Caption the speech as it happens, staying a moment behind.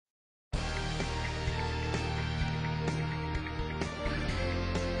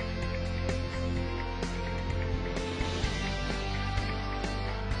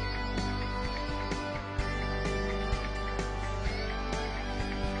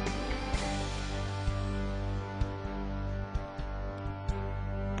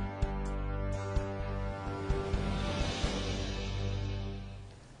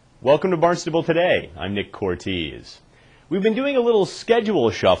Welcome to Barnstable Today. I'm Nick Cortez. We've been doing a little schedule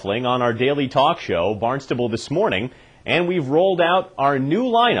shuffling on our daily talk show, Barnstable This Morning, and we've rolled out our new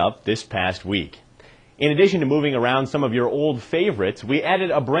lineup this past week. In addition to moving around some of your old favorites, we added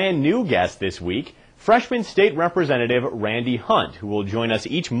a brand new guest this week, freshman State Representative Randy Hunt, who will join us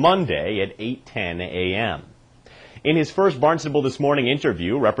each Monday at 8:10 a.m. In his first Barnstable This Morning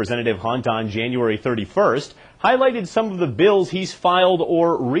interview, Representative Hunt on January 31st highlighted some of the bills he's filed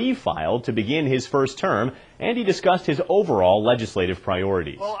or refiled to begin his first term, and he discussed his overall legislative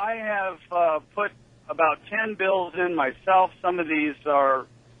priorities. Well, I have put about 10 bills in myself. Some of these are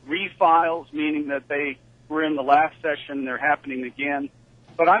refiles, meaning that they were in the last session, they're happening again.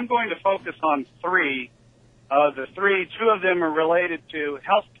 But I'm going to focus on three. Two of them are related to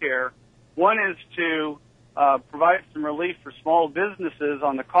health care. One is to provide some relief for small businesses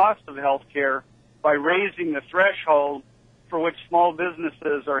on the cost of health care by raising the threshold for which small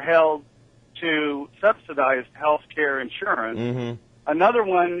businesses are held to subsidize health care insurance. Mm-hmm. Another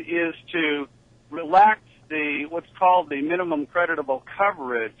one is to relax what's called the minimum creditable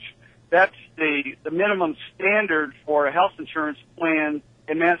coverage. That's the minimum standard for a health insurance plan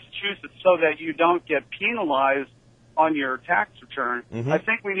in Massachusetts so that you don't get penalized on your tax return. Mm-hmm. I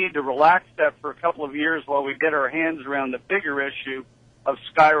think we need to relax that for a couple of years while we get our hands around the bigger issue of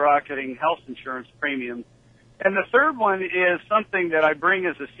skyrocketing health insurance premiums. And the third one is something that I bring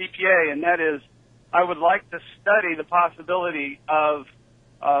as a CPA, and that is I would like to study the possibility of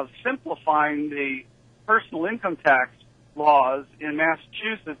simplifying the personal income tax laws in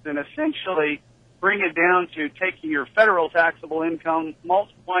Massachusetts and essentially bring it down to taking your federal taxable income,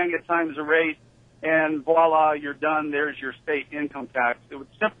 multiplying it times the rate, and voila, you're done. There's your state income tax. It would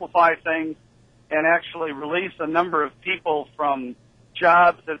simplify things and actually release a number of people from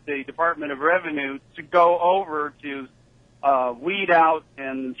jobs at the Department of Revenue to go over to weed out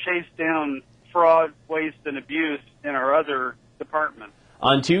and chase down fraud, waste, and abuse in our other departments.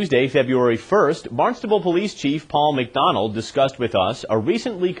 On Tuesday, February 1st, Barnstable Police Chief Paul McDonald discussed with us a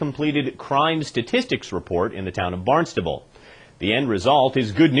recently completed crime statistics report in the town of Barnstable. The end result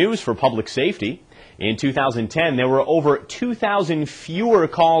is good news for public safety. In 2010, there were over 2,000 fewer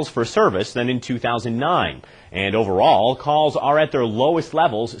calls for service than in 2009. And overall, calls are at their lowest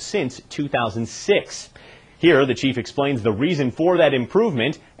levels since 2006. Here, the chief explains the reason for that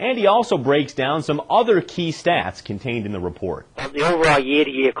improvement, and he also breaks down some other key stats contained in the report. The overall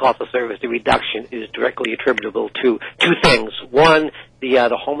year-to-year call for service, the reduction is directly attributable to two things. One, the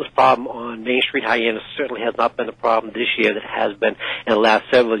homeless problem on Main Street, Hyannis, certainly has not been a problem this year that has been in the last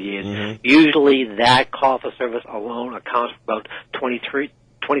several years. Mm-hmm. Usually that call for service alone accounts for about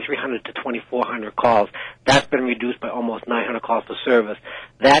 2,300 to 2,400 calls. That's been reduced by almost 900 calls for service.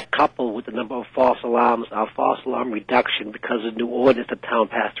 That coupled with the number of false alarms, our false alarm reduction because of new ordinance the town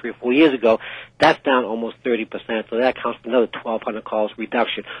passed 3 or 4 years ago, that's down almost 30%. So that accounts for another 1,200 calls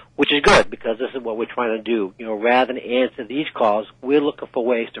reduction, which is good because this is what we're trying to do. You know, rather than answer these calls, we're looking for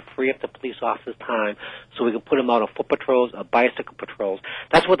ways to free up the police officers' time so we can put them out on foot patrols or bicycle patrols.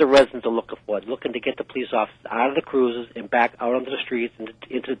 That's what the residents are looking for, looking to get the police officers out of the cruisers and back out onto the streets and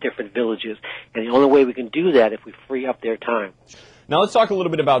into different villages. And the only way we can do that if we free up their time. Now let's talk a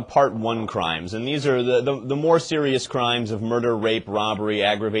little bit about Part 1 crimes, and these are the more serious crimes of murder, rape, robbery,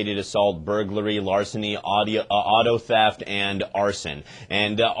 aggravated assault, burglary, larceny, auto theft, and arson.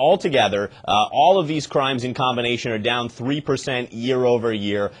 And altogether, all of these crimes in combination are down 3% year over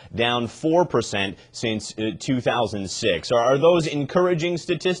year, down 4% since 2006. Are those encouraging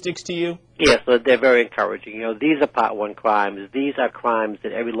statistics to you? Yes, they're very encouraging. You know, these are Part 1 crimes. These are crimes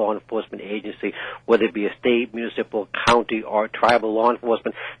that every law enforcement agency, whether it be a state, municipal, county, or tribal law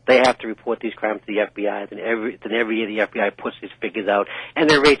enforcement, they have to report these crimes to the FBI. Then every year the FBI puts these figures out, and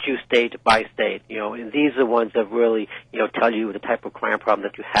they rate you state by state. You know, and these are the ones that really, you know, tell you the type of crime problem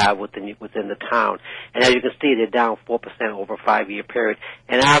that you have within the town. And as you can see, they're down 4% over a 5-year period.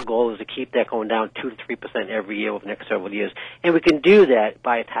 And our goal is to keep that going down 2 to 3% every year over the next several years. And we can do that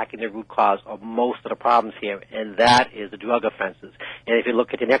by attacking the root cause of most of the problems here, and that is the drug offenses. And if you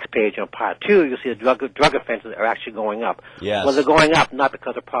look at the next page on Part 2, you'll see the drug offenses are actually going up. Yes. Well, they're going up not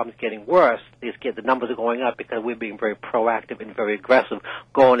because the problem's getting worse. The numbers are going up because we're being very proactive and very aggressive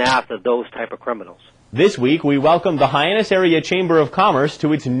going after those type of criminals. This week, we welcome the Hyannis Area Chamber of Commerce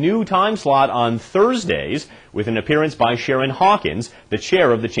to its new time slot on Thursdays with an appearance by Sharon Hawkins, the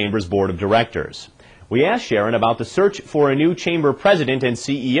chair of the Chamber's Board of Directors. We asked Sharon about the search for a new chamber president and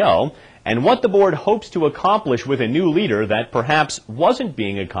CEO and what the board hopes to accomplish with a new leader that perhaps wasn't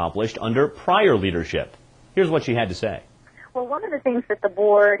being accomplished under prior leadership. Here's what she had to say. Well, one of the things that the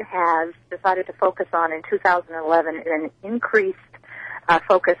board has decided to focus on in 2011 is an increased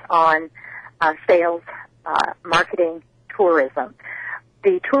focus on sales, marketing, tourism.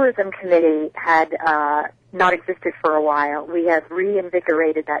 The tourism committee had not existed for a while. We have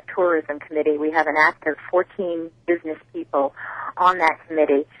reinvigorated that tourism committee. We have an active 14 business people on that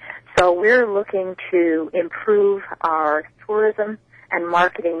committee. So we're looking to improve our tourism and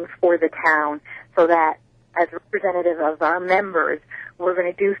marketing for the town so that as representative of our members, we're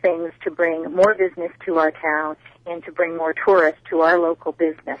going to do things to bring more business to our town and to bring more tourists to our local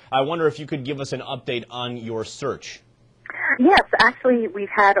business. I wonder if you could give us an update on your search. Yes, actually, we've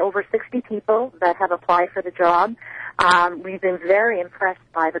had over 60 people that have applied for the job. We've been very impressed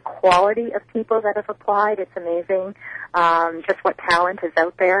by the quality of people that have applied. It's amazing just what talent is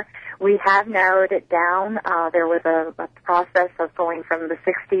out there. We have narrowed it down. There was a process of going from the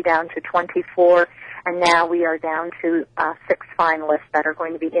 60 down to 24, and now we are down to 6 finalists that are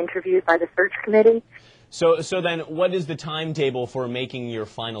going to be interviewed by the search committee. So then what is the timetable for making your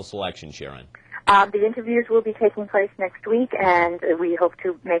final selection, Sharon? The interviews will be taking place next week, and we hope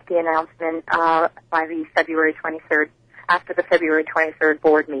to make the announcement by the February 23rd, after the February 23rd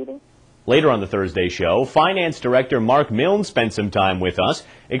board meeting. Later on the Thursday show, Finance Director Mark Milne spent some time with us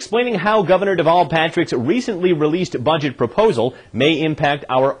explaining how Governor Deval Patrick's recently released budget proposal may impact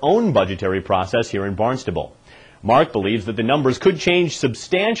our own budgetary process here in Barnstable. Mark believes that the numbers could change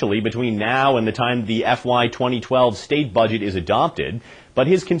substantially between now and the time the FY 2012 state budget is adopted, but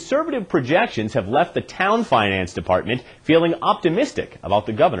his conservative projections have left the town finance department feeling optimistic about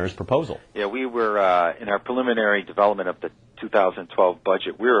the governor's proposal. Yeah, we were in our preliminary development of the 2012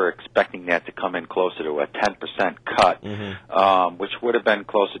 budget, we were expecting that to come in closer to a 10% cut, which would have been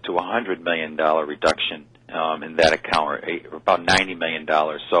closer to a $100 million reduction in that account, or about $90 million.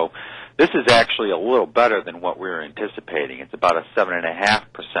 So this is actually a little better than what we were anticipating. It's about a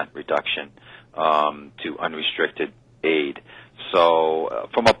 7.5% reduction to unrestricted aid. So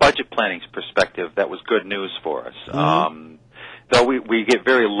from a budget planning perspective, that was good news for us. Though we get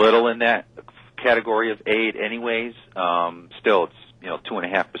very little in that category of aid anyways, still it's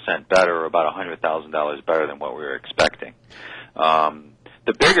 2.5% better, or about $100,000 better than what we were expecting.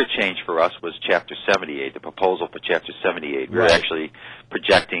 The bigger change for us was Chapter 78, the proposal for Chapter 78. We were actually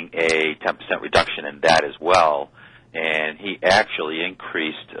projecting a 10% reduction in that as well, and he actually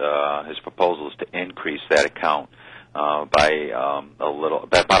increased his proposals to increase that account by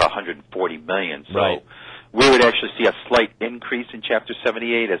about $140 million. So we would actually see a slight increase in Chapter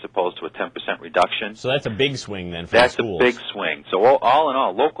 78 as opposed to a 10% reduction. So that's a big swing then for the schools. That's a big swing. So all in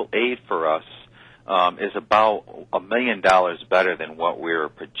all, local aid for us is about $1 million better than what we were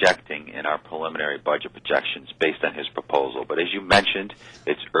projecting in our preliminary budget projections based on his proposal. But as you mentioned,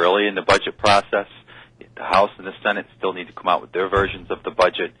 it's early in the budget process. The House and the Senate still need to come out with their versions of the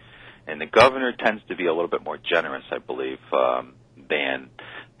budget, and the governor tends to be a little bit more generous, I believe, than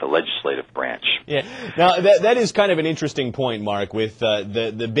the legislative branch. Yeah. Now, that is kind of an interesting point, Mark, with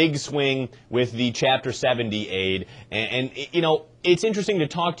the big swing with the Chapter 70 aid. And, it's interesting to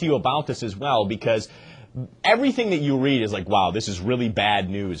talk to you about this as well, because everything that you read is like, wow, this is really bad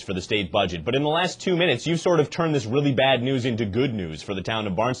news for the state budget. But in the last 2 minutes, you've sort of turned this really bad news into good news for the town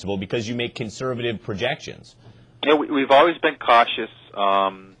of Barnstable because you make conservative projections. Yeah, we've always been cautious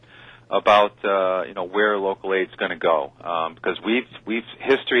about where local aid's going to go, because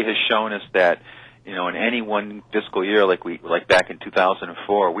history has shown us that in any one fiscal year, like back in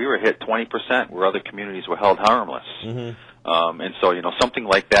 2004, we were hit 20% where other communities were held harmless. And so something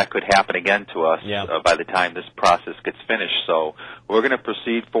like that could happen again to us by the time this process gets finished. So we're going to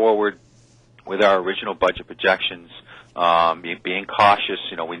proceed forward with our original budget projections. Being cautious,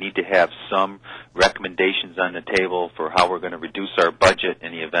 we need to have some recommendations on the table for how we're going to reduce our budget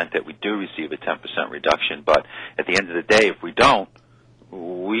in the event that we do receive a 10% reduction. But at the end of the day, if we don't,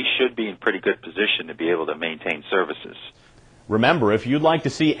 we should be in pretty good position to be able to maintain services. Remember, if you'd like to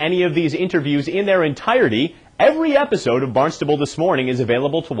see any of these interviews in their entirety, every episode of Barnstable This Morning is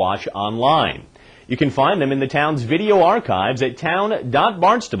available to watch online. You can find them in the town's video archives at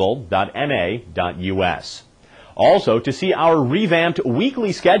town.barnstable.ma.us. Also, to see our revamped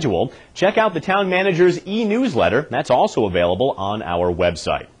weekly schedule, check out the town manager's e-newsletter. That's also available on our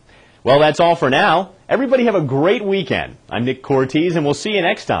website. Well, that's all for now. Everybody have a great weekend. I'm Nick Cortez, and we'll see you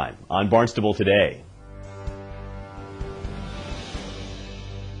next time on Barnstable Today.